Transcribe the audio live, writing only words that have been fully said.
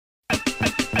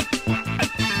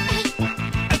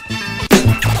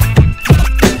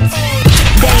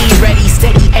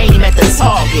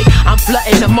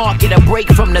market, a break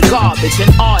from the garbage. An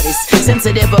artist,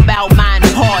 sensitive about mind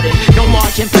pardon. No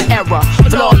margin for error,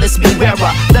 flawless be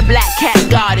rarer. The black cat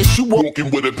goddess, you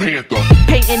walking with a panther.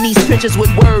 Painting these pictures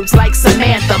with words like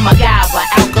Samantha, MacGyver.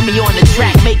 Alchemy on the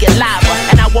track, make it lava.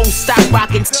 And I won't stop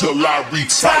rocking till I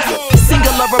retire.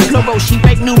 Singular or plural, she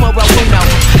break numero uno.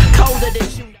 Colder than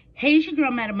you. Hey, it's your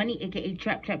girl, Madam Money, aka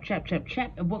Trap,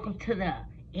 and welcome to the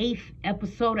 8th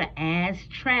episode of As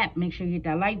Trap. Make sure you hit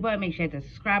that like button, make sure you hit the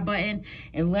subscribe button,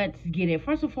 and let's get it.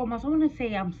 First and foremost, I want to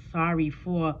say I'm sorry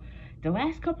for the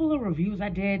last couple of reviews I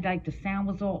did. Like, the sound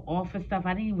was all off and stuff.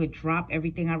 I didn't even drop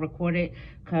everything I recorded,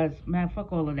 because, man,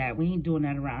 fuck all of that. We ain't doing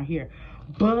that around here.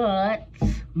 But,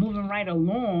 moving right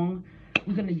along,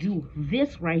 we're gonna do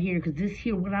this right here, because this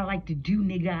here what I like to do,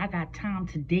 nigga. I got time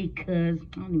today, cuz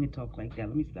I don't even talk like that.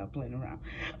 Let me stop playing around.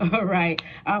 All right,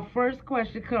 our first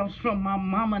question comes from my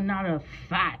mama, not a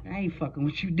thought. I ain't fucking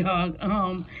with you, dog.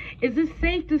 Is it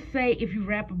safe to say if you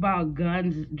rap about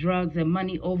guns, drugs, and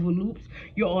money over loops,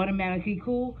 you're automatically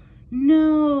cool?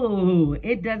 No,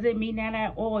 it doesn't mean that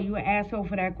at all. You an asshole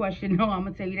for that question. No, I'm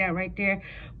gonna tell you that right there.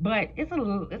 But it's a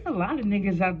lot of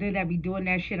niggas out there that be doing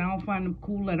that shit. I don't find them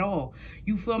cool at all.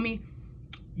 You feel me?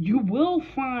 You will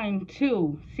find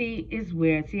too. See, it's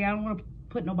weird. See, I don't want to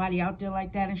put nobody out there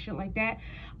like that and shit like that.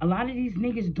 A lot of these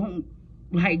niggas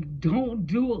don't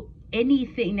do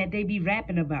anything that they be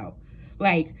rapping about.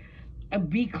 Like,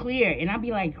 be clear. And I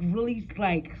be like really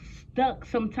like stuck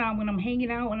sometime when I'm hanging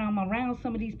out and I'm around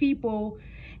some of these people,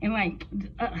 and like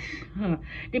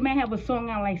they might have a song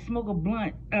out like smoke a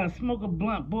blunt,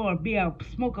 pour a beer out,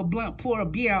 smoke a blunt, pour a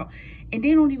beer out, and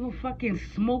they don't even fucking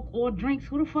smoke or drinks.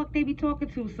 Who the fuck they be talking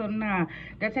to? So nah,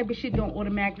 that type of shit don't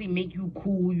automatically make you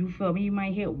cool. You feel me? You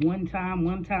might hit one time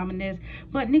in this,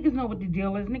 but niggas know what the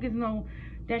deal is. Niggas know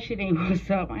that shit ain't what's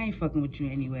up. I ain't fucking with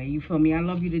you anyway. You feel me? I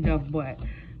love you to death, but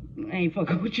I ain't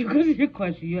fucking with you because of your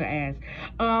question, your ass.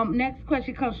 Next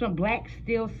question comes from Black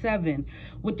Steel 7.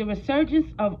 With the resurgence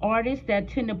of artists that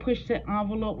tend to push the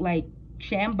envelope like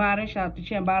Chambada, shout out to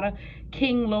Chambada,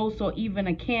 King Los, or even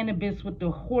a Cannabis with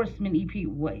the Horseman EP.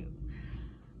 Wait.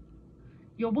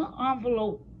 Yo, what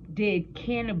envelope did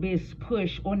Cannabis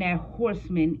push on that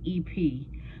Horseman EP?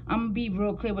 I'm going to be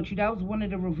real clear with you. That was one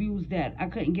of the reviews that I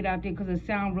couldn't get out there because the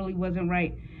sound really wasn't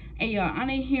right. And y'all, I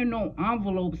didn't hear no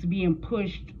envelopes being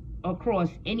pushed across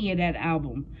any of that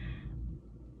album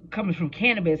coming from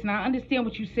Cannabis. Now I understand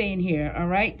what you're saying here, all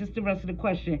right? Just the rest of the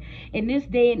question. In this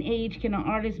day and age, can an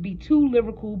artist be too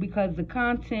lyrical because the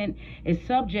content and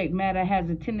subject matter has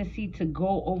a tendency to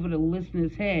go over the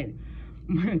listener's head?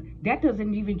 That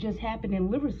doesn't even just happen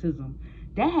in lyricism.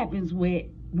 That happens with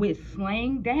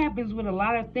slang. That happens with a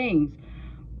lot of things.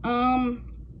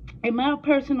 In my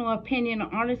personal opinion, an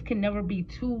artist can never be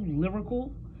too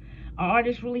lyrical.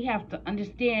 Artists really have to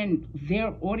understand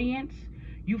their audience.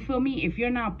 You feel me? If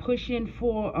you're not pushing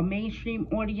for a mainstream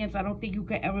audience, I don't think you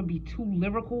could ever be too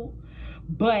lyrical.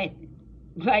 But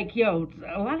like, yo,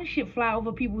 a lot of shit fly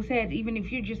over people's heads, even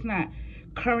if you're just not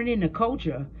current in the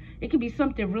culture. It could be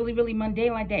something really, really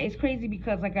mundane like that. It's crazy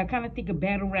because, like, I kind of think of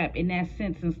battle rap in that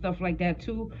sense and stuff like that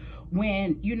too.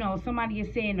 When, you know, somebody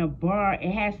is saying a bar,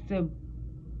 it has to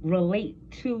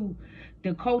relate to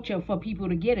the culture for people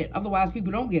to get it. Otherwise,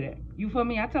 people don't get it. You feel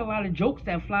me? I tell a lot of jokes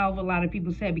that fly over a lot of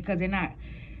people's head because they're not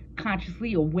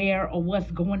consciously aware of what's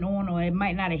going on, or it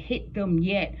might not have hit them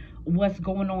yet what's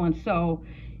going on. So,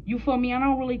 you feel me? I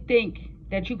don't really think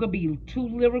that you could be too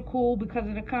lyrical because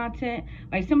of the content.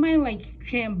 Like somebody like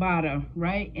Chambada,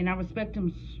 right? And I respect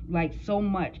him like so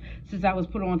much since I was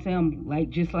put on to him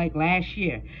like just like last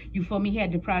year. You feel me? He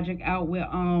had the project out with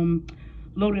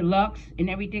Loaded Lux and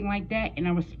everything like that, and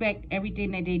I respect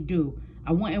everything that they do.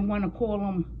 I wouldn't want to call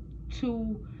them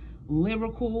too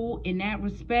lyrical in that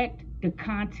respect. The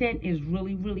content is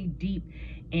really, really deep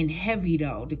and heavy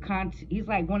though. The content, he's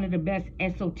like one of the best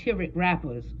esoteric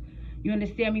rappers. You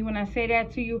understand me when I say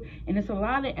that to you? And there's a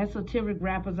lot of esoteric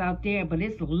rappers out there, but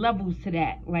it's levels to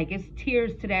that. Like, it's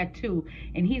tiers to that too.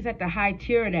 And he's at the high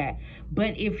tier of that.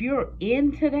 But if you're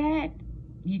into that,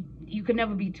 you can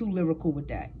never be too lyrical with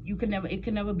that. It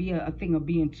can never be a thing of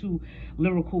being too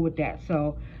lyrical with that.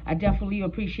 So I definitely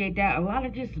appreciate that. A lot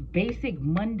of just basic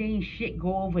mundane shit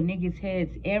go over niggas'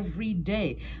 heads every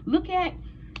day. Look at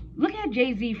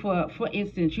Jay-Z for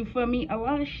instance. You feel me? A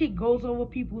lot of shit goes over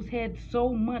people's heads so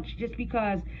much just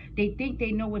because they think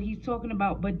they know what he's talking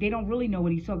about, but they don't really know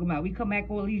what he's talking about. We come back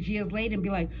all these years later and be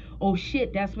like, oh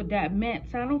shit, that's what that meant.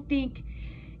 So I don't think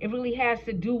it really has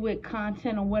to do with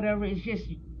content or whatever. It's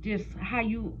just how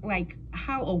you, like,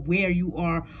 how aware you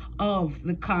are of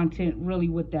the content really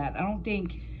with that. I don't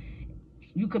think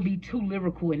you could be too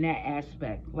lyrical in that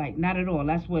aspect. Like, not at all.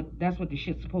 That's what the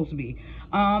shit's supposed to be.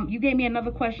 You gave me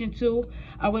another question too.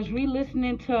 I was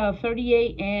re-listening to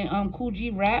 38 and Kool G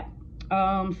Rap,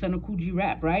 son of Kool G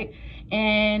Rap, right?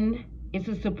 And it's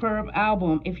a superb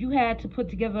album. If you had to put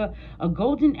together a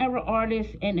golden era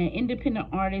artist and an independent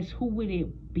artist, who would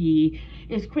it be?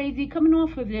 It's crazy coming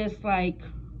off of this, like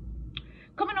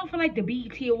the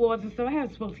BET Awards and stuff. I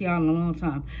haven't spoken to y'all in a long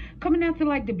time. Coming after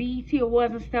like the BET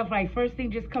Awards and stuff, like first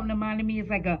thing just come to mind of me is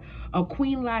like a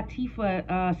Queen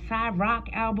Latifah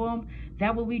Cyrock album.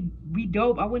 That would be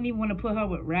dope. I wouldn't even want to put her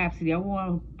with Rhapsody. I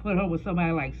want to put her with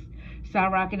somebody like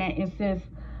Cyrock in that instance.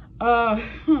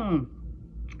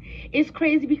 It's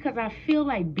crazy because I feel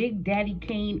like Big Daddy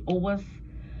Kane owes us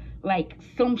like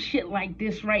some shit like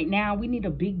this right now. We need a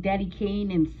Big Daddy Kane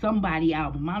and Somebody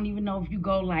album. I don't even know if you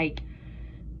go like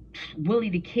Willie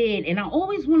the Kid, and I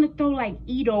always want to throw like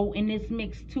Ito in this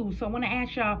mix too. So I want to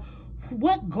ask y'all,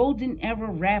 what golden era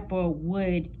rapper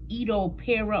would Ito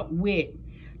pair up with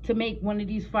to make one of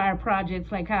these fire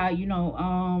projects, like how, you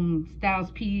know,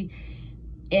 Styles P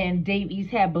and Dave East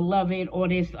had Beloved, or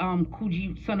this Kool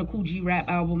G, son of Kool G Rap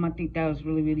album. I think that was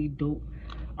really dope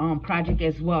project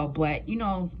as well. But you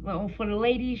know, for the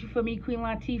ladies, you feel me, Queen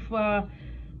Latifah,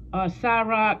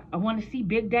 Cyrock, I want to see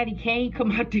Big Daddy Kane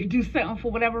come out there do something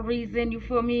for whatever reason, you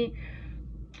feel me?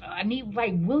 I need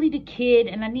like Willie the Kid,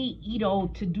 and I need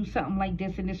Ito to do something like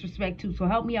this in this respect too. So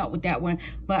help me out with that one.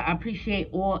 But I appreciate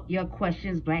all your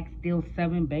questions. Black Steel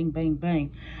 7, bang, bang,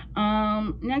 bang.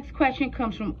 Next question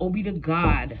comes from Obi the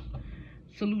God.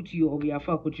 Salute to you, Obi. I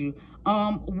fuck with you.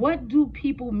 What do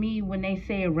people mean when they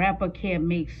say a rapper can't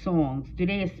make songs? Do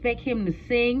they expect him to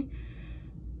sing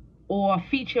or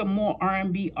feature more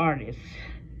R&B artists?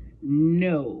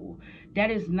 No,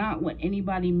 that is not what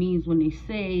anybody means when they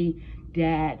say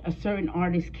that a certain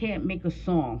artist can't make a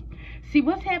song. See,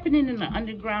 what's happening in the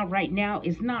underground right now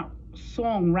is not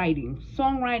songwriting.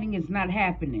 Songwriting is not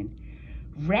happening.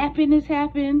 Rapping is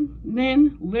happening,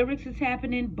 then lyrics is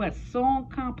happening, but song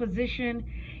composition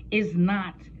is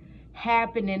not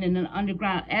happening in the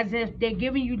underground, as if they're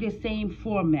giving you the same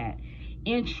format.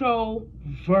 Intro,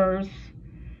 verse.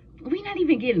 We're not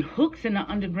even getting hooks in the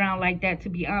underground like that, to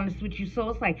be honest with you.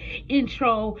 So it's like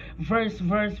intro, verse,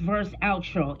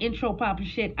 outro. Intro popping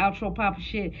shit, outro popping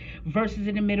shit, verses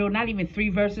in the middle, not even 3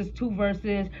 verses, 2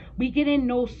 verses. We get in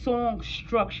no song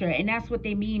structure, and that's what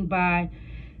they mean by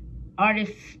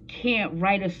artists can't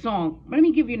write a song. Let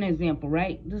me give you an example,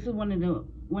 right? This is one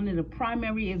of the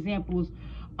primary examples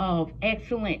of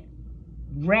excellent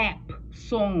rap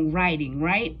songwriting,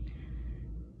 right?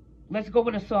 Let's go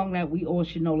with a song that we all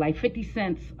should know, like 50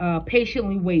 Cent's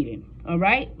Patiently Waiting, all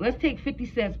right? Let's take 50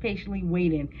 Cent's Patiently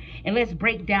Waiting, and let's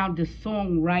break down the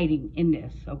songwriting in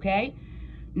this, okay?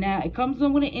 Now, it comes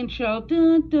on with an intro.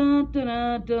 Dun, dun,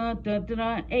 dun, dun, dun, dun,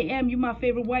 dun. AM, you my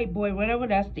favorite white boy, whatever,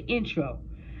 that's the intro.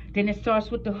 Then it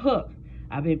starts with the hook.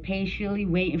 I've been patiently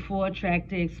waiting for a track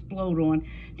to explode on.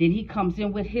 Then he comes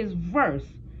in with his verse,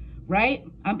 right?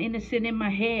 I'm innocent in my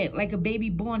head, like a baby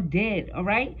born dead, all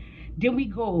right? Then we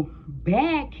go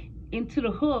back into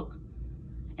the hook,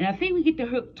 and I think we get the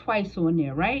hook twice on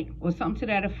there, right? Or something to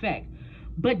that effect.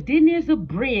 But then there's a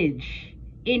bridge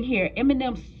in here.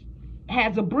 Eminem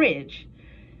has a bridge.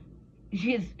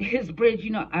 His bridge, you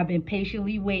know, I've been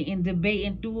patiently waiting,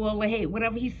 debating through all the hate,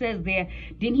 whatever he says there.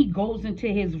 Then he goes into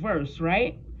his verse,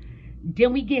 right?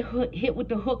 Then we get hit with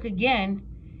the hook again,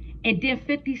 and then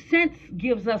 50 Cent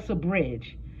gives us a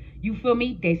bridge. You feel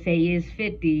me? They say it's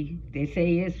 50. They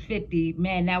say it's 50.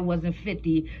 Man, that wasn't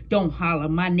 50. Don't holler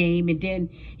my name. And then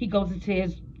he goes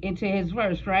into his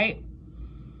verse, right?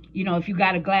 You know, if you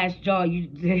got a glass jaw, you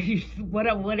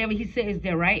whatever he says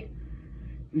there, right?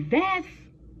 That's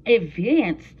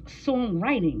advanced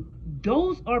songwriting.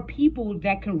 Those are people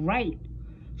that can write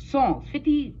songs.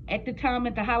 50 at the time,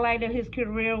 at the highlight of his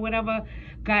career, whatever,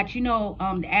 got, you know,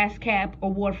 the ASCAP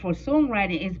award for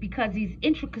songwriting is because these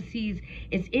intricacies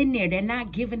is in there. They're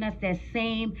not giving us that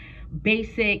same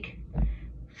basic,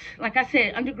 like I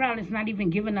said, underground is not even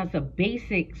giving us a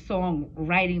basic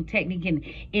songwriting technique and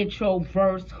intro,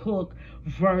 verse, hook,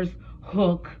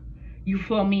 you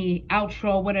feel me,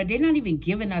 outro, whatever. They're not even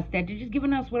giving us that. They're just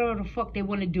giving us whatever the fuck they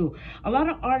want to do. A lot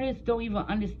of artists don't even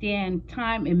understand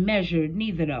time and measure,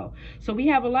 neither though. So we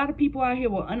have a lot of people out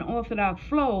here with unorthodox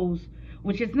flows,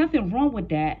 which is nothing wrong with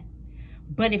that.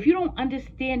 But if you don't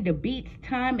understand the beats,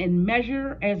 time, and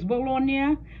measure as well on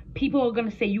there, people are going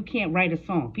to say you can't write a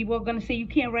song. People are going to say you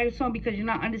can't write a song because you're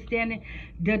not understanding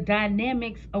the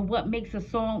dynamics of what makes a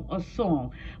song a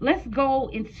song. Let's go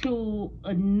into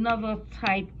another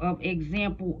type of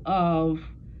example of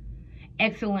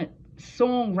excellent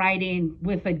songwriting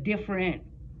with a different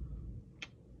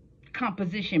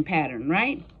composition pattern,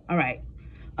 right? All right.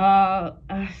 A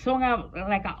song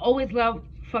I always love,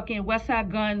 fucking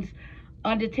Westside Gunn's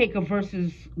Undertaker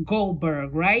versus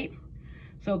Goldberg, right?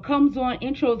 So it comes on,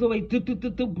 intro's always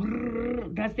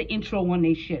that's the intro on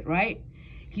they shit, right?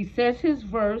 He says his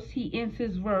verse, he ends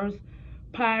his verse.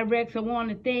 Pyrex, I want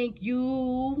to thank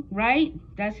you, right?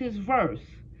 That's his verse.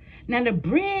 Now the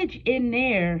bridge in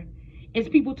there is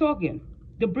people talking.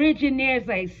 The bridge in there is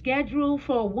like scheduled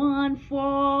for one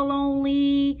fall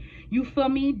only. You feel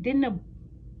me? Then the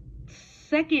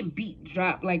second beat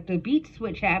drop, like the beat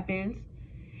switch happens,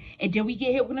 and then we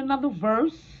get hit with another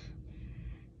verse.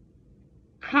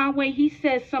 Conway, he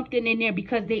says something in there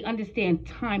because they understand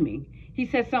timing. He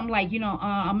says something like, I'm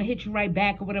gonna hit you right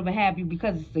back or whatever have you,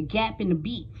 because it's a gap in the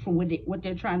beat for what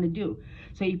they're trying to do.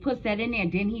 So he puts that in there,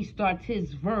 and then he starts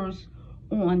his verse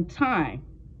on time.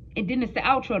 And then it's the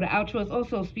outro. The outro is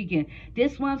also speaking.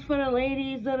 This one's for the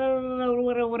ladies,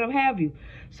 whatever have you.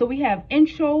 So we have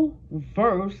intro,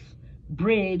 verse,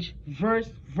 bridge, verse,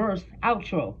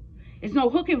 outro. There's no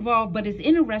hook involved, but it's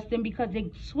interesting because they're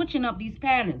switching up these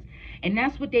patterns. And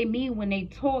that's what they mean when they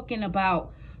talking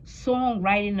about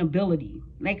songwriting ability.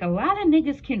 Like, a lot of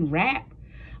niggas can rap.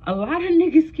 A lot of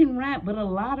niggas can rap, but a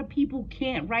lot of people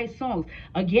can't write songs.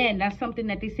 Again, that's something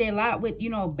that they say a lot with,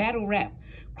 battle rap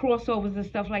crossovers and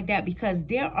stuff like that, because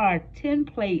there are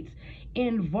templates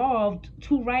involved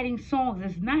to writing songs.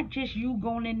 It's not just you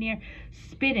going in there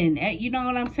spitting. You know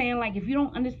what I'm saying? Like, if you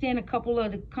don't understand a couple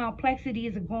of the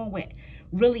complexities of going with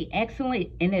really excellent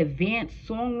and advanced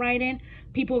songwriting,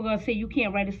 people are going to say you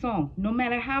can't write a song. No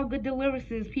matter how good the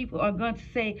lyrics is, people are going to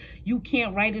say you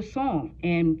can't write a song.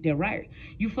 And they're right.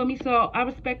 You feel me? So I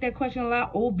respect that question a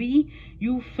lot. OB,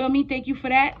 you feel me? Thank you for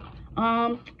that.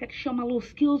 Got to show my little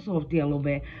skills off there a little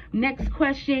bit. Next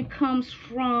question comes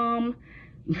from,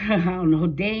 I don't know,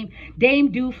 Dame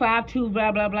Do 5'2",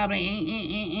 blah, blah, blah, blah.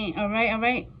 All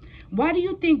right. Why do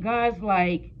you think guys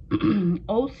like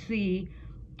OC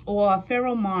or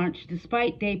Pharoahe Monch,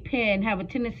 despite their pen, have a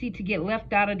tendency to get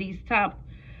left out of these top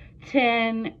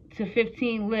 10 to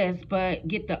 15 lists, but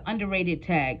get the underrated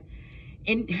tag?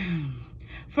 And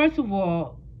first of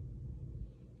all,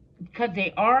 because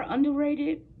they are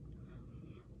underrated,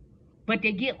 but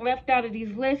they get left out of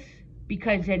these lists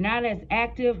because they're not as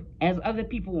active as other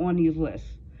people on these lists.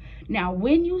 Now,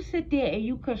 when you sit there and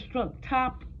you construct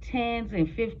top 10s and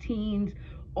 15s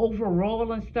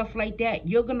overall and stuff like that,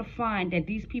 you're going to find that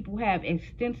these people have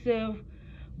extensive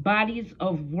bodies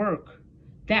of work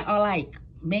that are like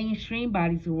mainstream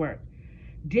bodies of work.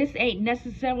 This ain't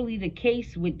necessarily the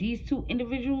case with these two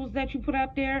individuals that you put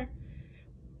out there,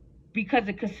 because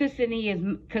the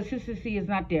consistency is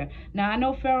not there. Now, I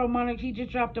know Pharoahe Monch, he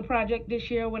just dropped a project this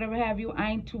year, whatever have you. I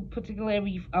ain't too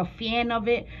particularly a fan of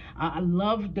it. I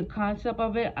love the concept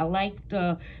of it. I like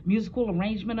the musical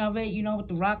arrangement of it, with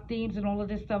the rock themes and all of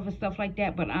this stuff and stuff like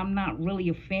that. But I'm not really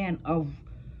a fan of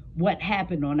what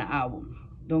happened on the album.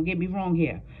 Don't get me wrong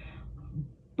here.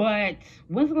 But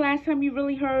when's the last time you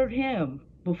really heard him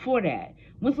before that?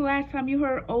 When's the last time you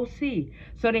heard OC?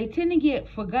 So they tend to get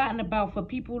forgotten about for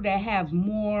people that have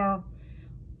more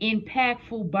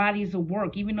impactful bodies of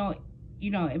work, even though,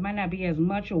 it might not be as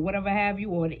much or whatever have you,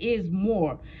 or it is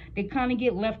more. They kind of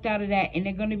get left out of that, and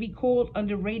they're going to be called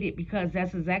underrated because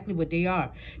that's exactly what they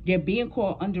are. They're being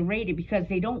called underrated because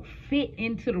they don't fit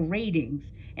into the ratings.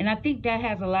 And I think that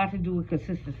has a lot to do with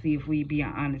consistency, if we be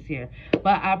honest here.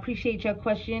 But I appreciate your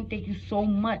question. Thank you so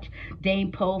much,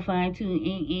 Dame Poe, fine too.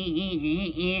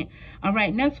 All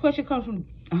right, next question comes from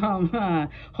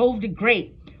Hove the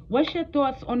Great. What's your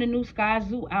thoughts on the new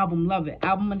Skyzoo album? Love it.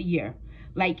 Album of the year.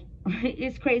 Like,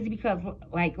 it's crazy because,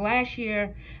 like, last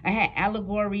year I had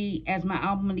Allegory as my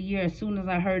album of the year as soon as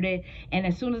I heard it. And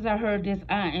as soon as I heard this,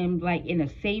 I am, like, in a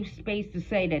safe space to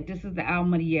say that this is the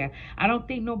album of the year. I don't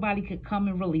think nobody could come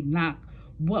and really knock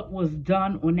what was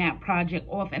done on that project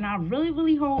off. And I really,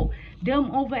 really hope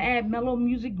them over at Mellow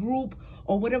Music Group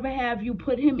or whatever have you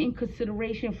put him in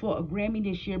consideration for a Grammy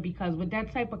this year, because with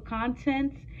that type of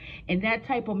content and that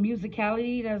type of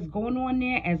musicality that's going on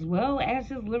there, as well as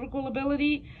his lyrical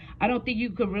ability, I don't think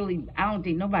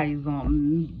nobody's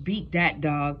gonna beat that,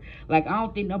 dog. Like, I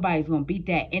don't think nobody's gonna beat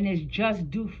that. And it's just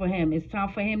due for him. It's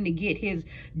time for him to get his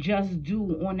just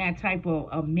due on that type of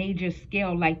a major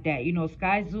scale like that.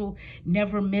 Skyzoo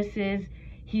never misses.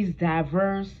 He's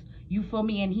diverse. You feel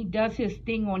me? And he does his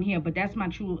thing on here, but that's my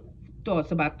true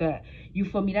thoughts about that. You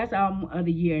feel me? That's album of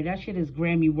the year. That shit is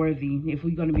Grammy worthy, if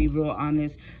we're gonna be real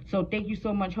honest. So thank you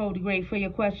so much, Holy Great, for your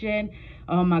question.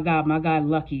 Oh my God,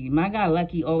 Lucky. My God,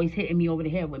 Lucky always hitting me over the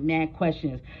head with mad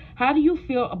questions. How do you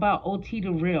feel about OT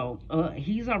the Real?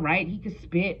 He's alright. He can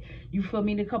spit. You feel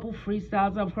me? The couple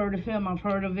freestyles I've heard of him, I've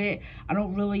heard of it. I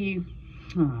don't really,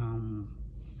 how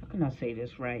can I say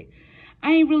this right?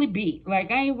 I ain't really beat.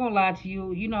 Like, I ain't gonna lie to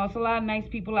you. You know, it's a lot of nice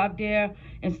people out there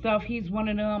and stuff. He's one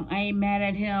of them. I ain't mad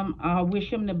at him. I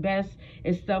wish him the best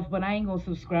and stuff, but I ain't gonna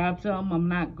subscribe to him. I'm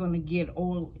not gonna get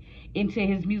all into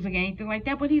his music or anything like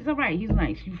that, but he's alright. He's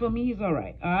nice. You feel me? He's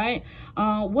alright. Alright?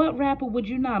 What rapper would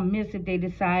you not miss if they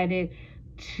decided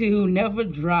to never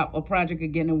drop a project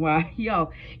again, and why?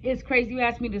 Yo, it's crazy you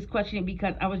asked me this question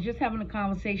because I was just having a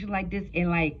conversation like this and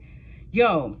like,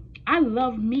 yo, I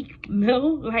love Meek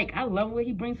Mill. Like, I love what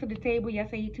he brings to the table.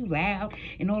 Yes, he too loud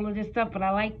and all of this stuff, but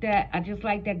I like that. I just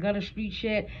like that gutter street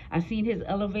shit. I seen his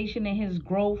elevation and his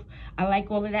growth. I like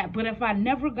all of that. But if I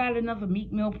never got another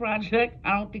Meek Mill project,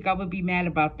 I don't think I would be mad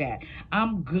about that.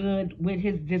 I'm good with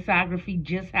his discography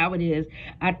just how it is.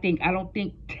 I don't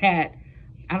think that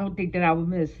I would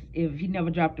miss if he never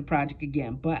dropped a project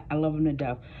again. But I love him to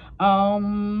death.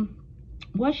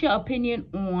 What's your opinion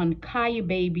on Kaya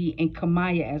Baby and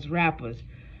Kamaya as rappers?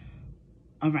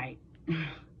 All right.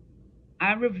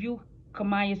 I review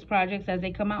Kamaya's projects as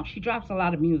they come out. She drops a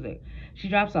lot of music.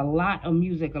 A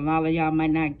lot of y'all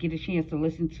might not get a chance to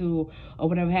listen to or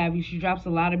whatever have you. She drops a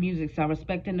lot of music, so I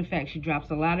respect in the fact she drops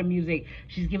a lot of music.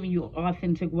 She's giving you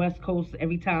authentic West Coast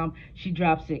every time she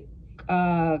drops it.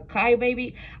 Kaya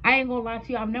Baby, I ain't gonna lie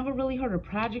to you, I've never really heard a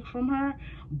project from her,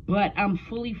 but I'm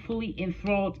fully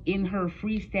enthralled in her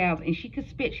freestyles, and she can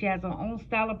spit. She has her own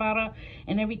style about her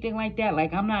and everything like that.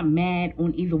 Like, I'm not mad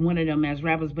on either one of them as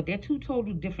rappers, but they're two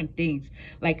total different things.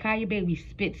 Like, Kaya Baby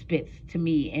spits to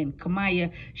me, and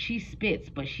Kamaya, she spits,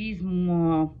 but she's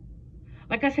more,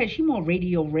 like I said, she more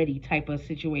radio ready type of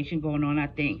situation going on, I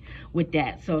think, with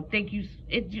that. So thank you.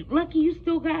 Lucky, you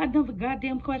still got another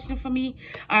goddamn question for me?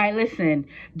 All right, listen.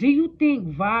 Do you think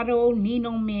Vado,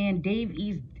 Nino Man, Dave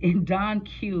East, and Don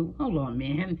Q? Hold on,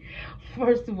 man.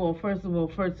 First of all,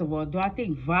 do I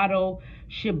think Vado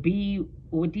should be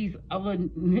with these other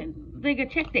nigga?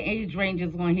 Check the age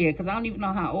ranges on here, because I don't even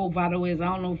know how old Vado is. I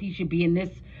don't know if he should be in this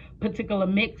particular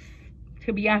mix.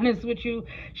 To be honest with you,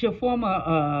 should form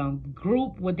a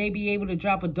group. Would they be able to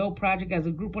drop a dope project as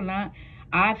a group or not?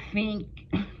 I think,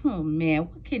 oh man,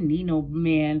 what can Nino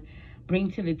Man bring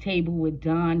to the table with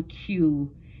Don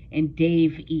Q and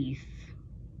Dave East?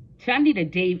 So I need a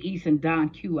Dave East and Don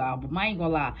Q album. I ain't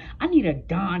gonna lie. I need a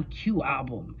Don Q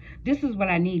album. This is what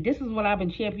I need. This is what I've been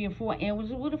championing for. And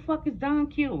what the fuck is Don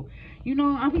Q? You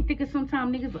know, I be thinking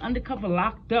sometimes niggas undercover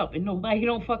locked up and nobody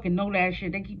don't fucking know that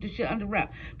shit. They keep the shit under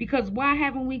wrap. Because why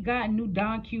haven't we gotten new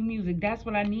Don Q music? That's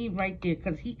what I need right there.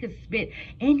 Because he could spit.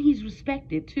 And he's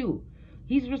respected too.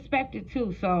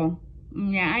 So,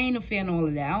 yeah, I ain't a fan of all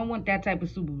of that. I don't want that type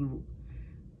of super group.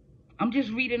 I'm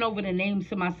just reading over the names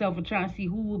to myself and trying to see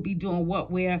who will be doing what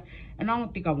where, and I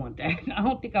don't think I want that.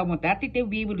 I think they'll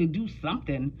be able to do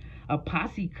something, a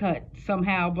posse cut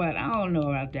somehow, but I don't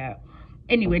know about that.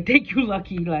 Anyway, thank you,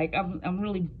 Lucky. Like, I'm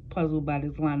really puzzled by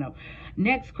this lineup.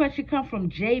 Next question comes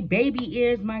from Jay Baby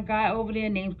Ears, my guy over there.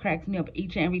 Name cracks me up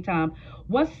each and every time.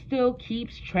 What still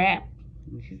keeps Trap,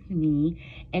 which is me,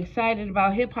 excited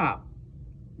about hip hop?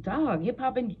 Dog, hip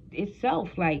hop in itself,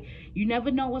 like, you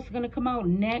never know what's gonna come out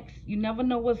next. You never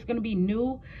know what's gonna be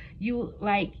new. You,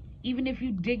 like, even if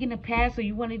you dig in the past or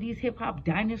you one of these hip hop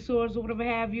dinosaurs or whatever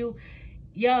have you,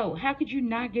 yo, how could you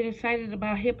not get excited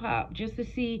about hip hop just to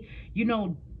see, you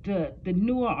know, the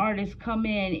newer artists come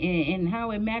in and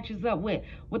how it matches up with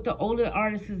what the older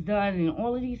artists has done and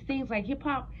all of these things. Like, hip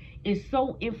hop is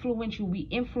so influential. We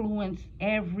influence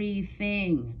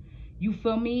everything. You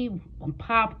feel me?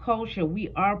 Pop culture. We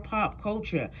are pop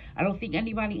culture. I don't think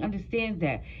anybody understands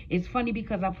that. It's funny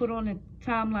because I put on the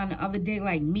timeline the other day,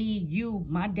 like, me, you,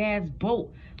 my dad's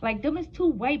boat. Like, them is two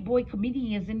white boy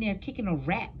comedians in there kicking a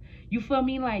rap. You feel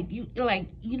me? Like, you know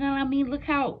what I mean? Look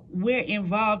how we're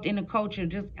involved in the culture.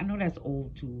 Just, I know that's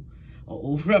old too.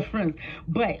 Old reference,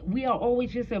 but we are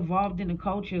always just involved in the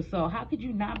culture. So how could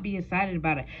you not be excited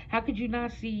about it? How could you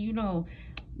not see, you know,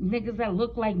 niggas that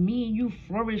look like me and you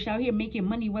flourish out here making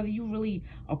money, whether you really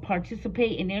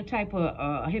participate in their type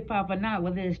of hip-hop or not,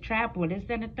 whether it's trap or this,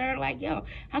 that, and the third? Like, yo,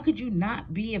 how could you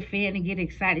not be a fan and get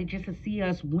excited just to see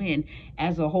us win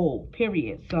as a whole,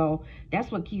 period? So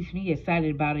that's what keeps me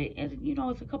excited about it. And, you know,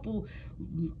 it's a couple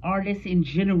artists in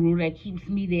general that keeps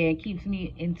me there and keeps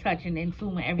me in touch and in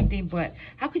tune with everything. But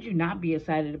how could you not be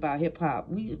excited about hip hop?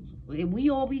 We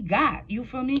all we got. You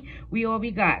feel me? We all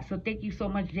we got. So thank you so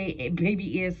much,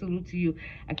 Baby Ear. Salute to you.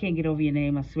 I can't get over your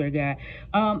name, I swear to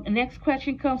God. Next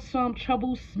question comes from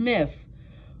Trouble Smith.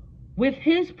 With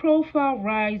his profile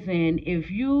rising,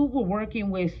 if you were working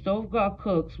with Stove God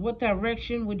Cooks, what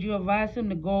direction would you advise him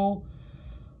to go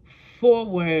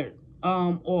forward,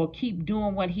 or keep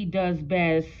doing what he does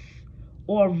best,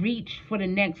 or reach for the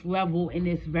next level in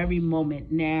this very moment?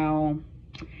 Now,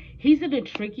 he's in a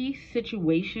tricky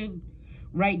situation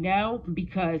right now,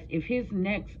 because if his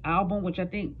next album, which I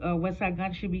think Westside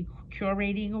Gunn should be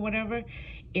curating or whatever,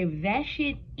 if that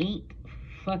shit ain't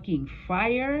fucking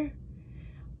fire,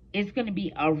 it's going to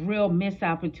be a real missed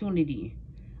opportunity.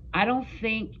 I don't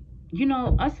think,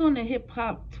 us on the hip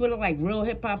hop Twitter, like real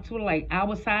hip hop Twitter, like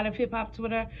our side of hip hop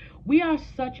Twitter, we are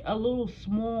such a little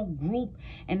small group,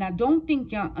 and I don't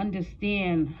think y'all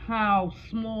understand how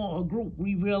small a group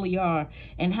we really are,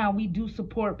 and how we do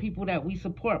support people that we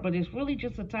support, but it's really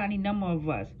just a tiny number of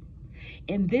us.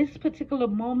 In this particular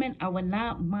moment, I would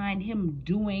not mind him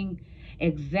doing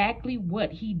exactly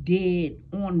what he did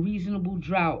on Reasonable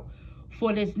Drought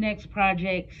for this next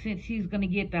project, since he's going to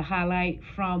get the highlight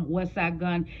from Westside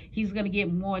Gunn. He's going to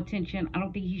get more attention. I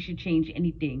don't think he should change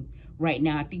anything right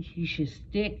now. I think he should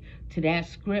stick to that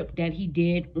script that he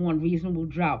did on Reasonable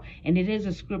Drought. And it is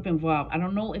a script involved. I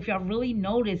don't know if y'all really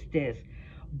noticed this,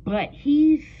 but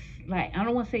he's like, I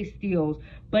don't want to say steals,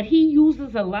 but he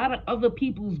uses a lot of other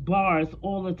people's bars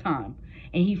all the time.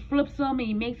 And he flips them and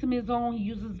he makes them his own. He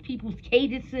uses people's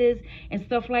cadences and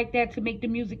stuff like that to make the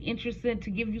music interesting, to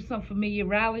give you some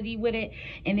familiarity with it.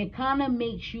 And it kind of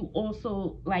makes you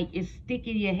also, like, it stick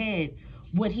in your head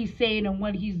what he's saying and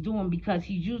what he's doing, because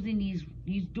he's doing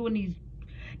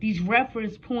these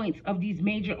reference points of these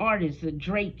major artists,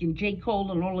 Drake and J.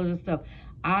 Cole and all of this stuff.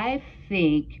 I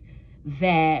think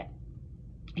that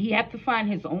he have to find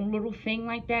his own little thing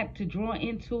like that to draw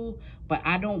into, but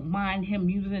I don't mind him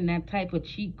using that type of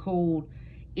cheat code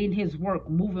in his work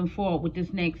moving forward with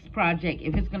this next project,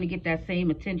 if it's going to get that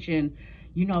same attention,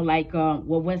 like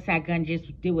what Westside Gunn just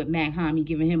did with Mac Hammy,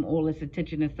 giving him all this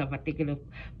attention and stuff. I think it'll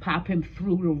pop him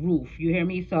through the roof. You hear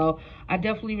me? So I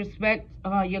definitely respect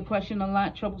your question a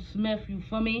lot, Trouble Smith. You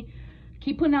feel me?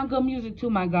 Keep putting out good music too,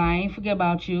 my guy. I ain't forget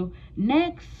about you.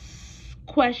 Next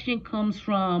question comes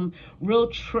from Real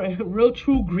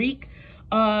True Greek.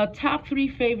 Top 3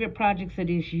 favorite projects of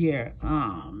this year.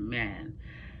 Oh man,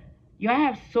 y'all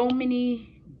have so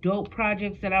many dope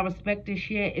projects that I respect this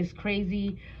year. It's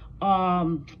crazy.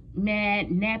 Man,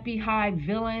 Nappy High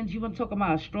Villains. You want to talk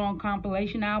about a strong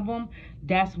compilation album?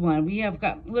 That's one. We have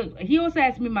got. Look, he also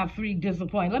asked me my 3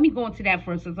 disappointing. Let me go into that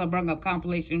first, since I brought up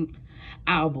compilation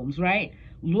albums, right?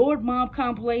 Lord Mob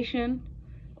compilation.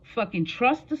 Fucking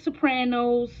Trust the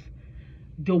Sopranos,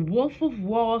 The Wolf of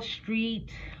Wall Street.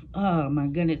 Oh my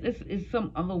goodness, this is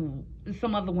some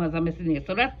other ones I'm missing here.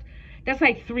 So that's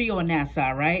like 3 on that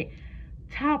side, right?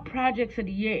 Top projects of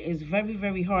the year is very,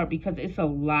 very hard, because it's a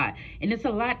lot, and it's a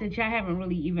lot that y'all haven't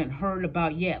really even heard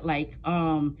about yet. Like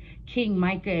King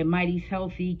Micah and Mighty's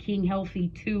Healthy, King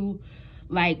Healthy 2.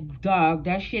 Like, dog,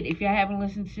 that shit. If y'all haven't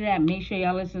listened to that, make sure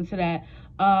y'all listen to that.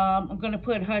 I'm gonna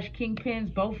put Hush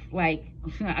Kingpins, both, like,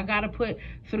 I gotta put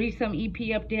Threesome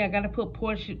EP up there. I gotta put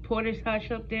Porter's Hush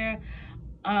up there.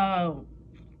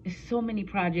 There's so many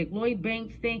projects. Lloyd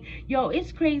Banks thing. Yo,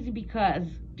 it's crazy, because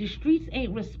the streets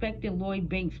ain't respecting Lloyd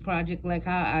Banks project like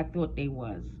how I thought they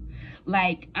was.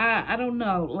 Like, I don't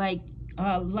know. Like,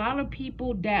 a lot of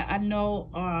people that I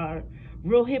know are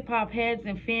real hip hop heads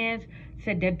and fans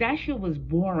said that shit was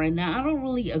boring. Now, I don't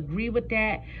really agree with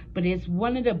that, but it's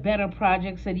one of the better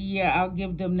projects of the year. I'll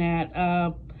give them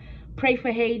that. Pray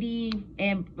for Haiti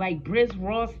and like Briz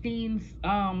Rothstein's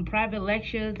Private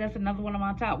Lectures. That's another one of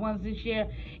my top ones this year.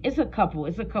 It's a couple.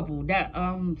 That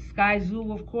Sky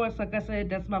Zoo, of course, like I said,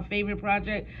 that's my favorite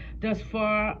project thus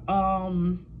far.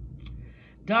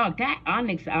 Dog, that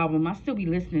Onyx album, I still be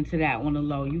listening to that on the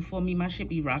low. You feel me? My shit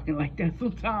be rocking like that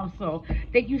sometimes. So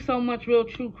thank you so much, Real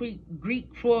True Greek,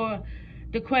 for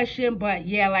the question. But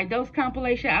yeah, like those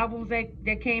compilation albums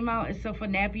that came out, except for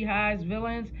Nappy High's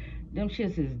Villains, them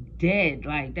shits is dead.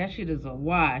 Like, that shit is a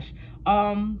wash.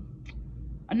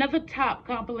 Another top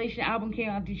compilation album came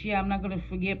out this year. I'm not gonna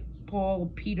forget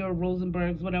Paul Peter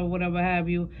Rosenberg's whatever have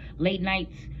you. Late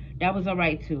Nights. That was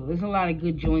alright too. There's a lot of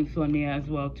good joints on there as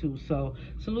well too. So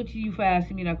salute to you for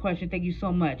asking me that question. Thank you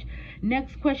so much.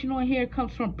 Next question on here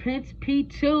comes from Prince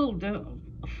P2, the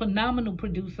phenomenal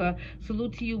producer.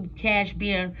 Salute to you, Cash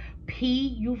Bear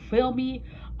P. You feel me?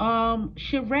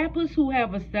 Should rappers who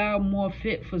have a style more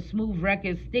fit for smooth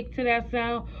records stick to that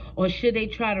sound, or should they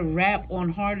try to rap on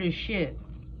harder shit?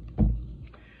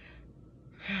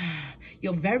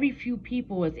 Yo, very few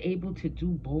people is able to do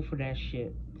both of that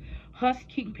shit. Husk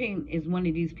Kingpin is one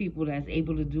of these people that's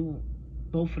able to do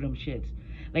both of them shits.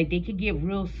 Like, they can get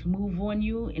real smooth on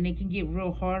you and they can get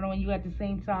real hard on you at the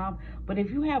same time. But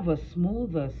if you have a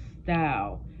smoother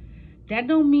style, that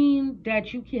don't mean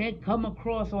that you can't come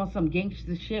across on some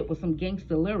gangster shit with some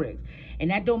gangster lyrics.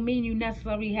 And that don't mean you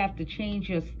necessarily have to change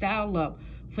your style up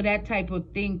for that type of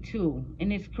thing too.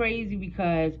 And it's crazy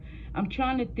because I'm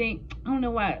trying to think, I don't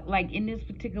know why, like in this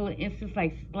particular instance,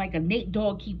 like a Nate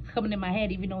Dogg keeps coming in my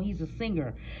head, even though he's a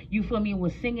singer. You feel me?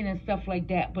 Was singing and stuff like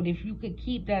that. But if you could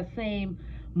keep that same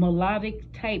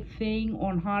melodic type thing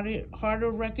on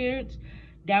harder records,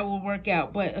 that will work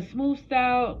out. But a smooth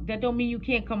style, that don't mean you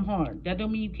can't come hard. That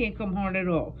don't mean you can't come hard at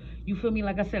all. You feel me?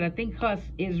 Like I said, I think Husk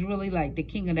is really like the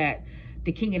king of that,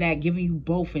 giving you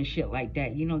both and shit like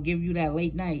that. You know, give you that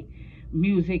late night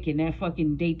music and that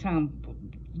fucking daytime,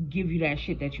 give you that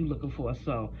shit that you looking for.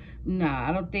 So nah,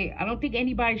 I don't think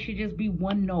anybody should just be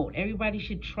one note. Everybody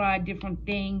should try different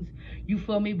things. You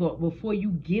feel me? But before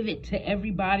you give it to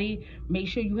everybody, make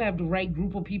sure you have the right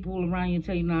group of people around you and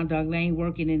tell you, nah, dog, that ain't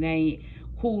working and that ain't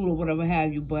cool or whatever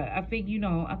have you. But I think,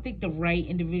 I think the right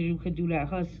individual could do that.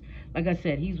 Husk, like I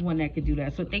said, he's one that could do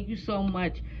that. So thank you so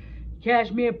much,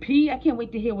 Cashmere P. I can't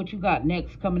wait to hear what you got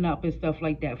next coming up and stuff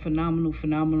like that.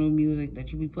 Phenomenal music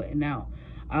that you be putting out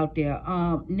there.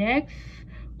 Next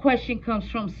question comes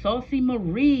from Saucy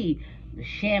Marie, the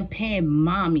Champagne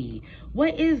Mommy.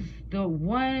 What is the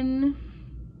one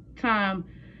time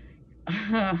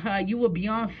you were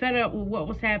beyond fed up with what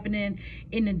was happening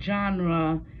in the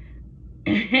genre,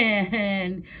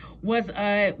 and was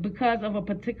because of a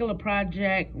particular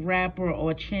project, rapper,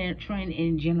 or trend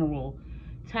in general?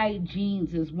 Tight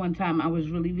jeans is one time I was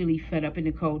really fed up in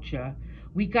the culture.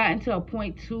 We got into a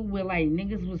point too where like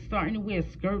niggas was starting to wear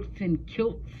skirts and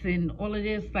kilts and all of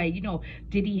this. Like,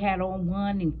 Diddy had on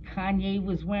one and Kanye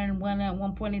was wearing one at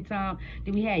one point in time.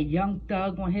 Then we had Young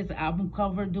Thug on his album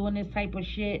cover doing this type of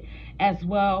shit as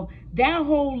well. That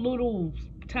whole little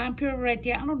time period right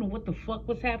there, I don't know what the fuck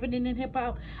was happening in hip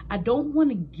hop. I don't want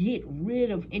to get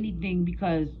rid of anything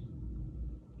because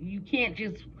you can't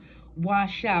just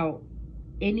wash out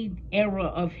any era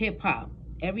of hip hop.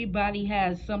 Everybody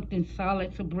has something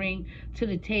solid to bring to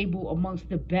the table amongst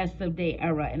the best of their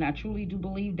era, and I truly do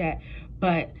believe that.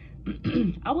 But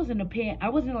I wasn't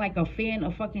like a fan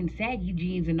of fucking saggy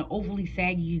jeans and the overly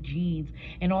saggy jeans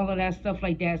and all of that stuff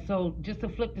like that. So just to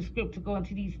flip the script to go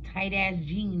into these tight ass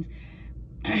jeans,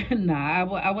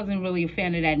 nah, I wasn't really a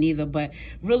fan of that neither. But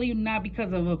really not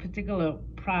because of a particular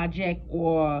project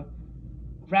or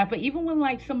rapper. Even when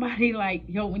like somebody like,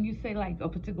 when you say like a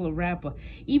particular rapper,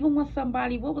 even when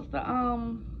somebody, what was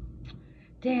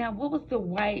the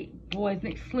white boy's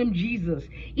name, Slim Jesus,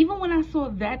 even when I saw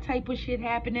that type of shit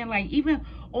happening, like even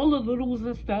all the littles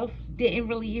and stuff didn't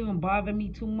really even bother me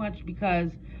too much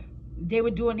because they were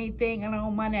doing their thing and I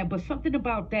don't mind that. But something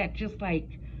about that, just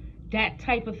like that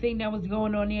type of thing that was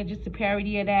going on there, just a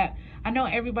parody of that. I know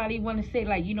everybody want to say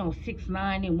like,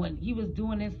 6ix9ine and what he was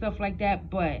doing and stuff like that,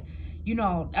 but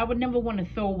I would never want to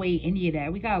throw away any of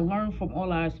that. We gotta learn from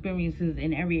all our experiences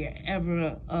in every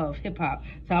era of hip hop.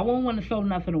 So I won't want to throw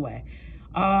nothing away.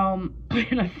 And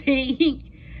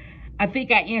I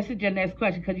think I answered your next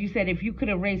question because you said if you could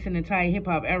erase an entire hip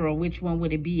hop era, which one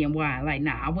would it be and why? Like,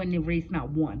 nah, I wouldn't erase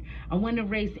not one. I wouldn't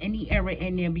erase any era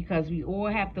in there because we all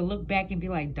have to look back and be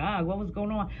like, dog, what was going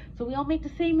on? So we all make the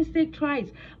same mistake twice.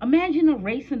 Imagine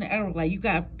erasing the era, like you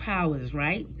got powers,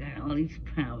 right? You got all these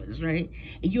powers, right?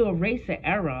 And you erase the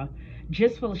era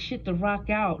just for shit to rock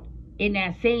out and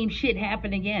that same shit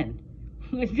happen again.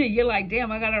 You're like, damn,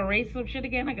 I gotta erase some shit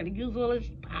again. I gotta use all this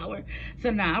power. So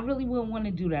nah, I really wouldn't want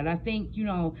to do that. I think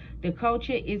the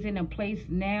culture is in a place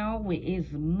now where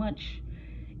it's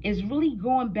really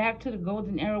going back to the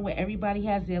golden era where everybody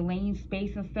has their lane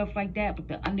space and stuff like that. But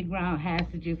the underground has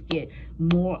to just get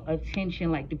more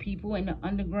attention. Like the people in the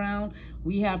underground,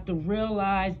 we have to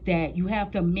realize that you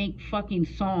have to make fucking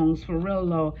songs for real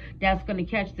though that's gonna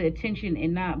catch the attention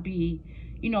and not be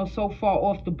so far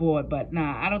off the board. But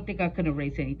nah, I don't think I could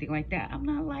erase anything like that. I'm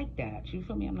not like that. You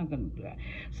feel me? I'm not gonna do that.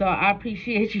 So I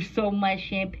appreciate you so much,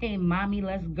 Champagne Mommy.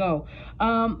 Let's go.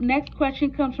 Next question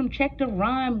comes from Check the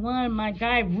Rhyme One, my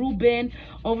guy Ruben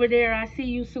over there. I see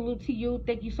you. Salute to you.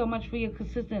 Thank you so much for your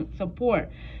consistent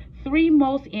support. 3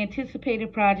 most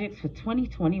anticipated projects for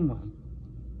 2021.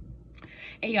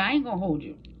 Hey, I ain't gonna hold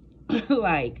you.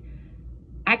 Like,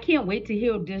 I can't wait to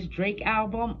hear this Drake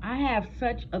album. I have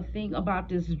such a thing about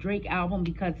this Drake album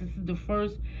because this is the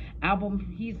first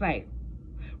album he's like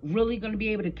really going to be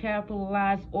able to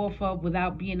capitalize off of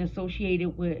without being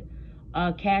associated with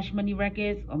Cash Money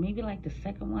Records, or maybe like the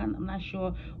second one. I'm not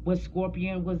sure what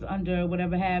Scorpion was under,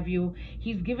 whatever have you.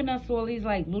 He's giving us all these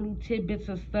like little tidbits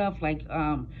of stuff, like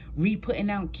re-putting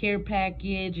out Care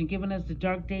Package and giving us the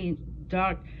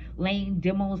Dark Lane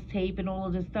demos tape and all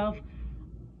of this stuff.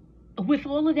 With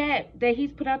all of that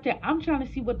he's put out there, I'm trying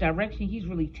to see what direction he's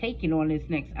really taking on this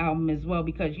next album as well,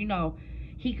 because you know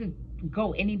he could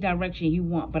go any direction he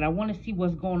want, but I want to see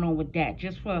what's going on with that.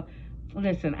 Just for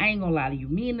listen, I ain't gonna lie to you,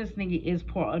 me and this nigga is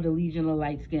part of the Legion of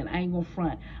Light Skin. I ain't gonna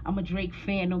front. I'm a Drake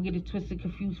fan, don't get it twisted,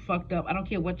 confused, fucked up. I don't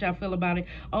care what y'all feel about it.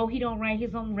 Oh, he don't write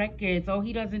his own records. Oh,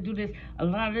 he doesn't do this. A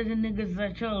lot of the niggas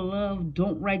that y'all love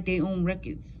don't write their own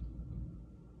records.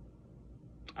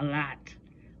 A lot.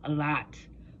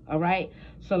 All right,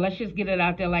 so let's just get it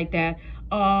out there like that.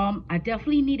 I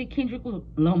definitely need a Kendrick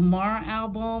Lamar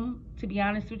album, to be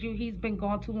honest with you. He's been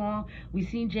gone too long. We've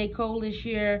seen J. Cole this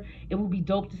year. It would be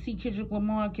dope to see Kendrick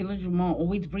Lamar. Kendrick Lamar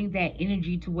always brings that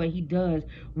energy to what he does,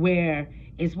 where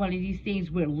it's one of these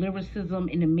things where lyricism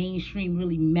in the mainstream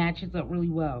really matches up really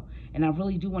well, and I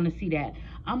really do want to see that.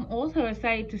 I'm also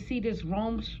excited to see this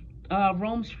Rome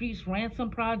Street's Ransom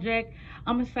project.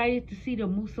 I'm excited to see the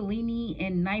Mussolini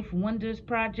and Knife Wonders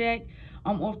project.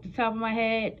 Off the top of my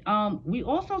head. We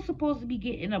also supposed to be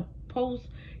getting a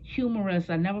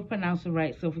posthumous, I never pronounce it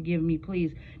right, so forgive me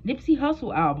please, Nipsey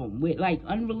Hussle album with like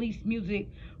unreleased music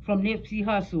from Nipsey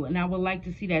Hussle, and I would like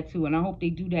to see that too, and I hope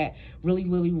they do that really,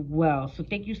 really well. So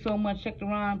thank you so much, Check the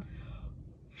Rhyme,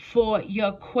 for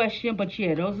your question. But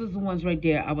yeah, those are the ones right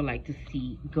there I would like to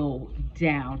see go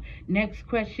down. Next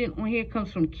question on here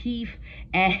comes from Keith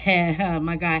at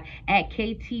my guy at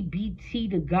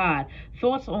KTBT the God.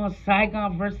 Thoughts on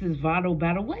Saigon versus Vado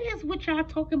battle? What is what y'all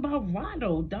talking about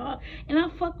Vado, dog? And I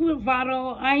fuck with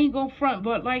Vado. I ain't gonna front,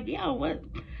 but like, yo, what?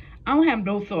 I don't have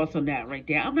no thoughts on that right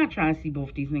there. I'm not trying to see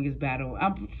both these niggas battle.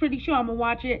 I'm pretty sure I'm gonna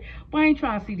watch it, but I ain't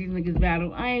trying to see these niggas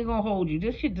battle. I ain't gonna hold you.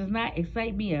 This shit does not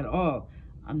excite me at all.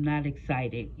 I'm not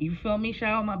excited. You feel me?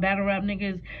 Shout out my battle rap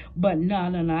niggas. But no,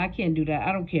 I can't do that.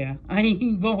 I don't care. I ain't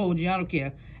even gonna hold you. I don't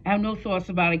care. I have no thoughts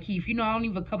about it, Keith. You know I don't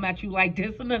even come at you like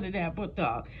this or none of that. But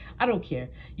dog, I don't care.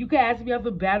 You can ask me other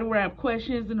battle rap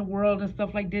questions in the world and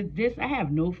stuff like this. This I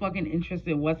have no fucking interest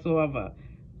in whatsoever.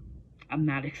 I'm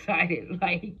not excited.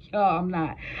 Like, yo, I'm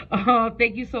not.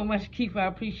 Thank you so much, Keith. I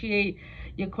appreciate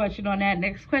your question on that.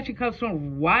 Next question comes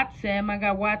from Watson. My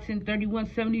guy Watson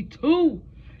 3172.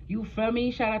 You feel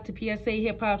me? Shout out to PSA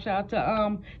Hip Hop. Shout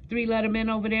out to 3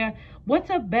 Letterman over there. What's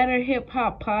a better hip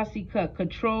hop posse cut,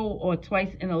 Control or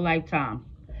Twice in a Lifetime?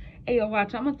 Hey, yo,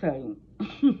 watch, I'm gonna tell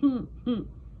you.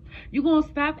 You gonna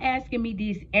stop asking me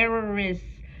these errorist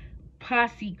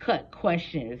posse cut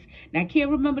questions. Now I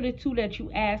can't remember the two that you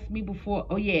asked me before.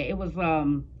 Oh yeah, it was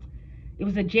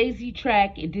a Jay-Z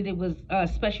track, and then it was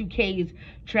Special K's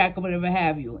track or whatever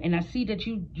have you. And I see that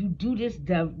you do this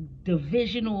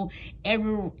divisional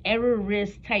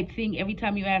errorist type thing every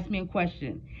time you ask me a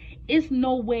question. It's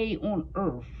no way on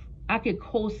earth I could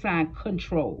co-sign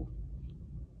Control.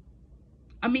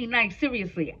 I mean, like,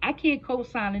 seriously, I can't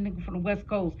co-sign a nigga from the West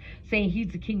Coast saying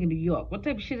he's the king of New York. What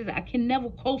type of shit is that? I can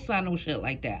never co-sign no shit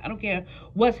like that. I don't care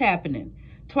what's happening.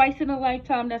 Twice in a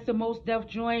Lifetime, that's the Most Def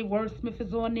joint. Wordsmith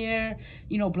is on there.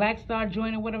 You know, Black Star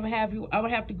joint or whatever have you. I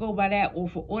would have to go by that, or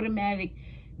for automatic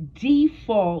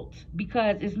default,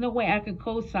 because there's no way I can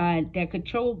co-sign that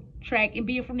Control track. And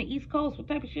being from the East Coast, what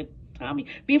type of shit, Tommy?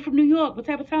 Being from New York, what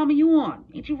type of time are you on?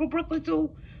 Ain't you from Brooklyn too?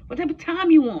 What type of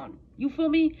time you on? You feel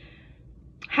me?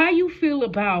 How you feel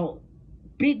about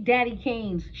Big Daddy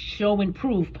Kane's Show and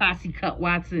Proof posse cut,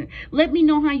 Watson? Let me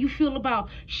know how you feel about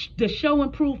the Show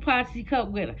and Proof posse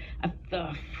cut with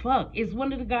the fuck. It's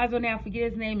one of the guys on there, I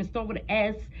forget his name, it starts with an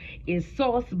S. It's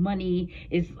Sauce Money.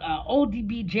 It's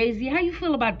ODB Jay-Z. How you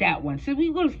feel about that one? So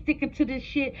we're gonna stick it to this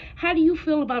shit. How do you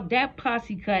feel about that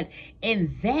posse cut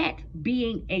and that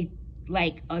being a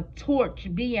torch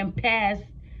being passed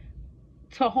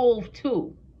to Hove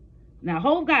too? Now,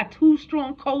 Hov got 2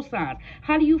 strong cosigns.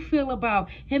 How do you feel about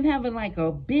him having like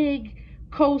a big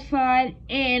cosign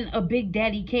and a Big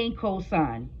Daddy Kane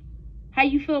cosign? How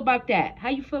you feel about that? How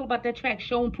you feel about that track,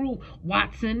 Show and Prove,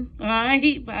 Watson? All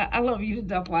right? I love you to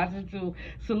death, Watson, too.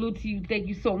 Salute to you. Thank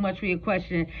you so much for your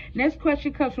question. Next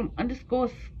question comes from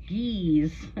 _Skip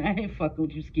Skis. I ain't fucking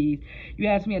with you, Skis. You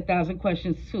asked me 1,000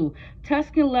 questions too.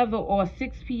 Tuscan Leather or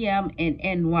 6 p.m. in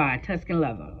NY. Tuscan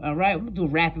Leather. All right, we'll do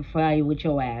rapid fire with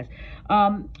your ass.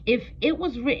 If It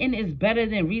Was Written is better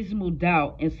than Reasonable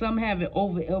Doubt, and some have it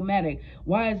over Illmatic,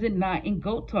 why is it not in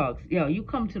Goat Talks? Yo, you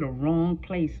come to the wrong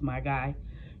place, my guy.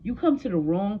 You come to the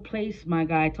wrong place, my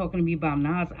guy, talking to me about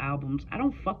Nas albums. I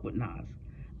don't fuck with Nas.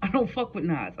 I don't fuck with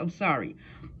Nas. I'm sorry.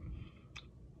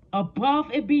 Above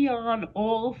and beyond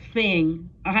all thing,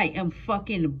 I am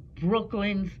fucking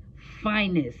Brooklyn's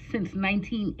finest since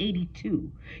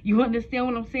 1982. You understand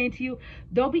what I'm saying to you?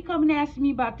 Don't be coming asking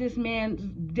me about this man's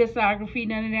discography,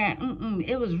 none of that.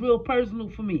 It was real personal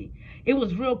for me. It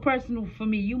was real personal for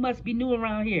me. You must be new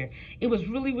around here. It was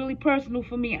really, really personal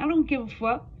for me. I don't give a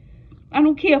fuck. I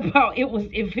don't care about it was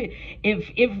if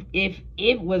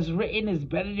it was written is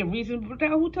better than Reasonable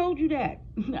Doubt. Who told you that?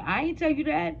 I ain't tell you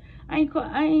that. I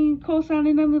ain't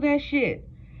co-signing none of that shit.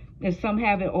 And some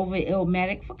have it over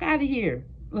Illmatic. Fuck out of here.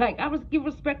 Like, I was give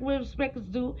respect where respect is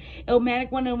due. Illmatic,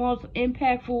 one of the most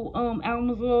impactful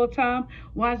albums of all time.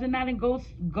 Why is it not in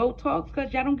Goat Talks?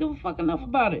 Because y'all don't give a fuck enough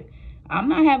about it. I'm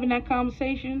not having that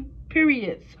conversation.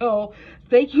 Period. So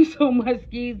thank you so much,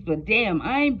 Skis. But damn,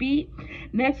 I ain't beat.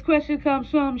 Next question comes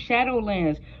from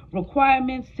Shadowlands.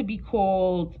 Requirements to be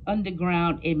called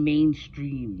underground and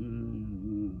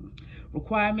mainstream.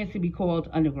 Requirements to be called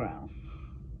underground.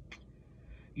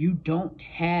 You don't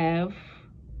have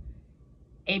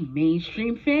a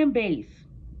mainstream fan base.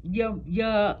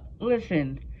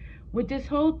 Listen, with this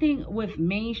whole thing with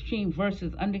mainstream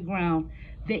versus underground,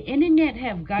 the internet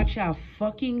have got y'all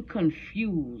fucking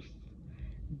confused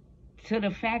to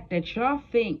the fact that y'all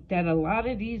think that a lot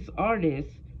of these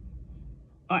artists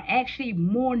are actually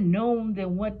more known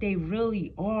than what they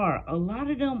really are. A lot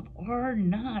of them are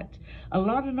not.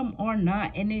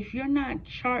 And if you're not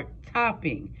chart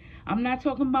topping, I'm not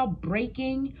talking about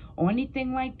breaking or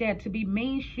anything like that. To be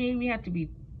mainstream, you have to be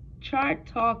chart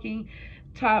topping.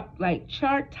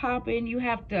 You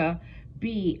have to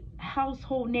be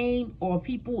household name or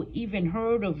people even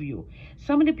heard of you.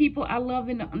 Some of the people I love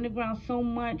in the underground so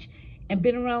much and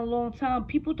been around a long time,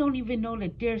 people don't even know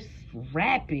that they're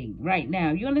rapping right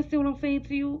now. You understand what I'm saying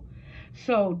to you?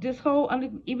 So this whole,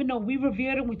 even though we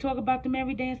revere them, we talk about them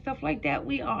every day and stuff like that,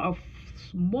 we are a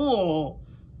small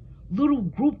little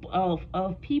group of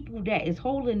people that is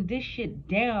holding this shit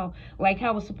down like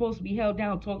how it's supposed to be held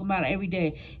down, talking about it every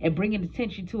day and bringing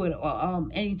attention to it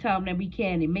anytime that we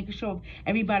can, and making sure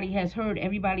everybody has heard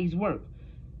everybody's work.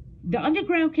 The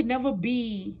underground can never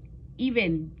be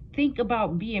even think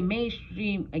about being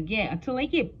mainstream again until they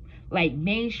get like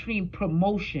mainstream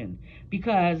promotion,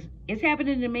 because it's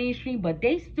happening in the mainstream, but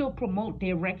they still promote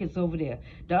their records over there.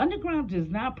 The underground does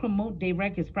not promote their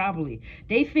records properly.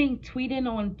 They think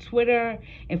tweeting on Twitter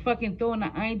and fucking throwing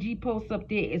an IG post up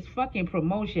there is fucking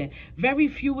promotion. Very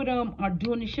few of them are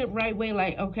doing the shit right way.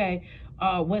 Like, okay,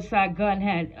 Westside Gunn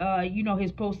had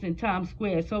his post in Times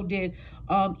Square. So did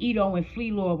Ito and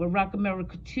Flea Lord with Rock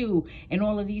America 2 and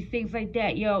all of these things like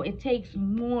that. Yo, it takes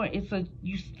more.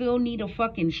 You still need a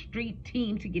fucking street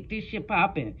team to get this shit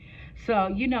popping. So,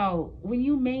 when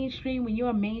you're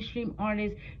a mainstream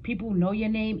artist, people know your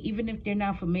name, even if they're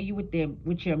not familiar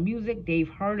with your music, they've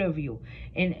heard of you.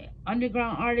 And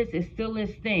underground artists is still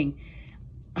this thing.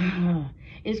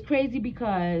 It's crazy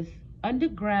because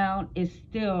underground is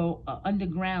still an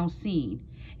underground scene.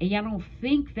 And y'all don't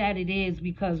think that it is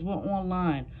because we're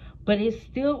online, but it's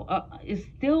still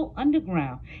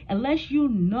underground. Unless you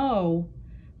know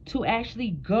to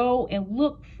actually go and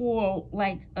look for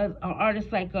like an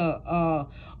artist like a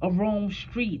Rome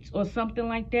Streetz or something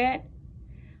like that,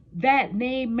 that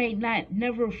name may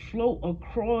never float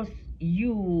across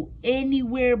you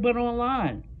anywhere but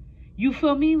online. You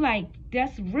feel me? Like,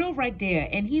 that's real right there.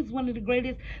 And he's one of the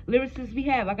greatest lyricists we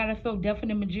have. I gotta throw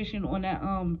Definite Magician on that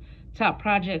top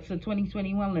projects of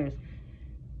 2021 list.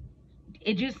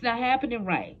 It just not happening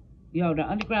right. The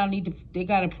underground they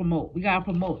gotta promote. We gotta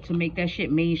promote to make that shit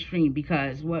mainstream,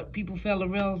 because what people fail to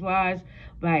realize,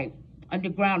 like,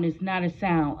 underground is not a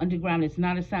sound. Underground is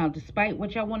not a sound. Despite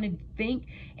what y'all want to think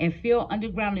and feel,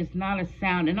 underground is not a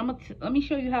sound. And let me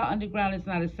show you how underground is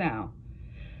not a sound.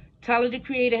 Tyler, the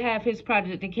Creator, have his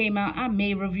project that came out. I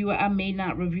may review it. I may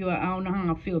not review it. I don't know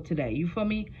how I feel today. You feel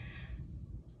me?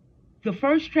 The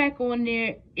first track on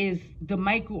there is the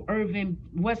Michael Irvin,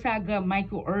 Westside Gunn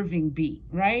Michael Irvin beat,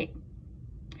 right?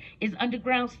 Is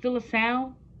underground still a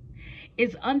sound?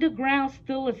 Is underground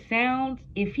still a sound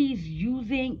if he's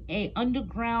using a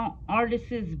underground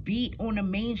artist's beat on a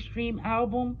mainstream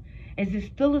album? Is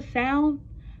it still a sound?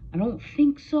 I don't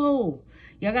think so.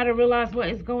 Y'all gotta realize what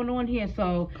is going on here.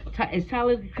 So, is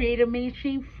Tyler the Creator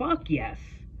mainstream? Fuck yes.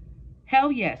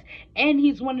 Hell yes. And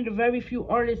he's one of the very few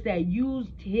artists that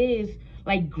used his,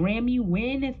 like, Grammy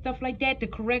win and stuff like that the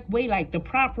correct way, like, the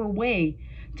proper way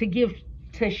to give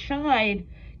shine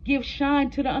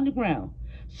to the underground.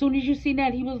 Soon as you see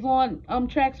that, he was on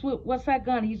tracks with Westside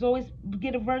Gunn. He's always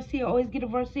get a verse here, always get a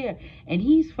verse here. And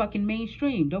he's fucking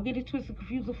mainstream. Don't get it twisted,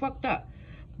 confused, or fucked up.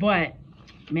 But,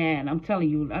 man, I'm telling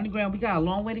you, underground, we got a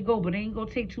long way to go, but it ain't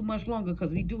gonna take too much longer,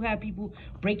 because we do have people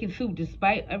breaking through,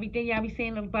 despite everything y'all be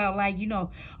saying about, like, you know,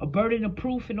 a burden of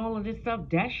proof and all of this stuff.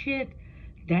 That shit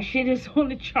is on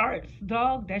the charts,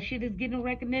 dog. That shit is getting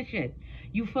recognition.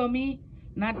 You feel me?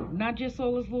 Not just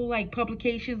all this little, like,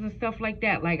 publications and stuff like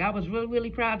that. Like, I was really, really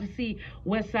proud to see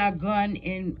Westside Gunn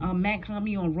and Matt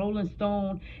Comey on Rolling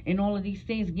Stone and all of these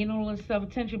things, getting all this stuff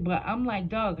attention. But I'm like,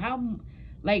 dog, how,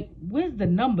 like, where's the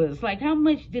numbers? Like, how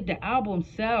much did the album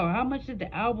sell? How much did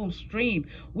the album stream?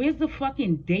 Where's the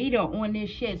fucking data on this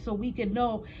shit so we can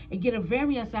know and get a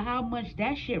variance of how much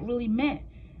that shit really meant?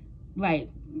 Like,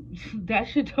 that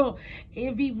shit don't,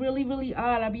 it'd be really, really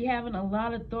odd. I be having a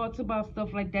lot of thoughts about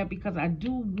stuff like that, because I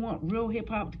do want real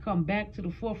hip-hop to come back to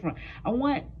the forefront. I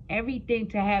want everything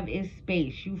to have its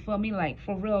space. You feel me? Like,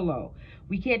 for real though.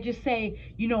 We can't just say,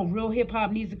 you know, real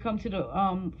hip-hop needs to come to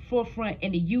the forefront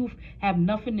and the youth have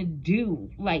nothing to do.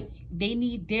 Like, they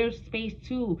need their space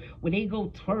too, where they go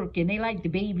twerk and they like the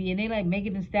baby and they like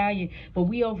Megan Thee Stallion. But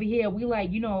we over here, we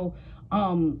like, you know,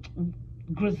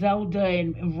 Griselda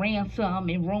and Ransom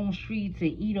and Rome Streets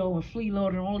and Ito and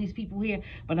Fleelord and all these people here.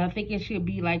 But I think it should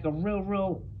be like a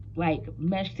real, like,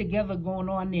 mesh together going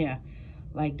on there.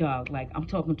 Like, dog, like, I'm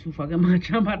talking too fucking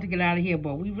much. I'm about to get out of here,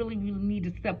 but we really, really need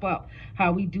to step up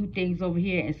how we do things over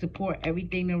here and support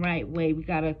everything the right way. We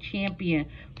got a champion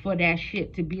for that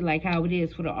shit to be like how it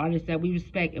is for the artists that we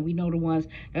respect, and we know the ones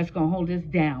that's gonna hold us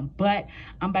down. But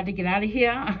I'm about to get out of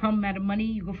here. I'm Madam Money.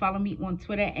 You can follow me on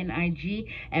Twitter and IG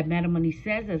at Madam Money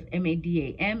Says. That's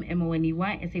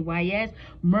MADAMMONEYSAYS.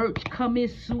 Merch coming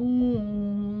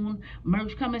soon.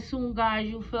 Merch coming soon, guys.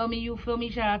 You feel me? You feel me?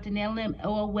 Shout out to Nail Them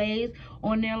always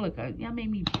on there. Look, y'all made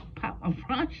me pop my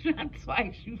front shot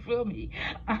twice. You feel me?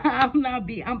 I'm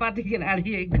about to get out of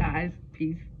here, guys.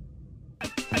 Peace.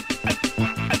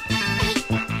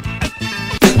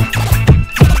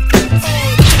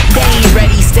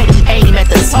 Steady aim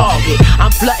at the target. I'm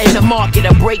flooding the market,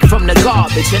 a break from the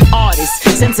garbage. An artist,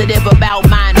 sensitive about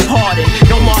mind pardon.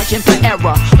 No margin for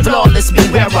error, flawless be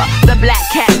rarer. The black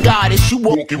cat goddess, you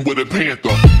walking with a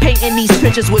panther. Painting these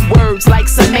pictures with words like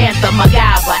Samantha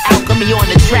MacGyver. Alchemy on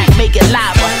the track, make it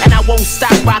lava. And I won't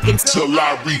stop rocking till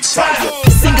I retire.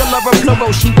 Singular or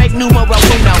plural, she break numero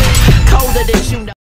uno. Colder than you know.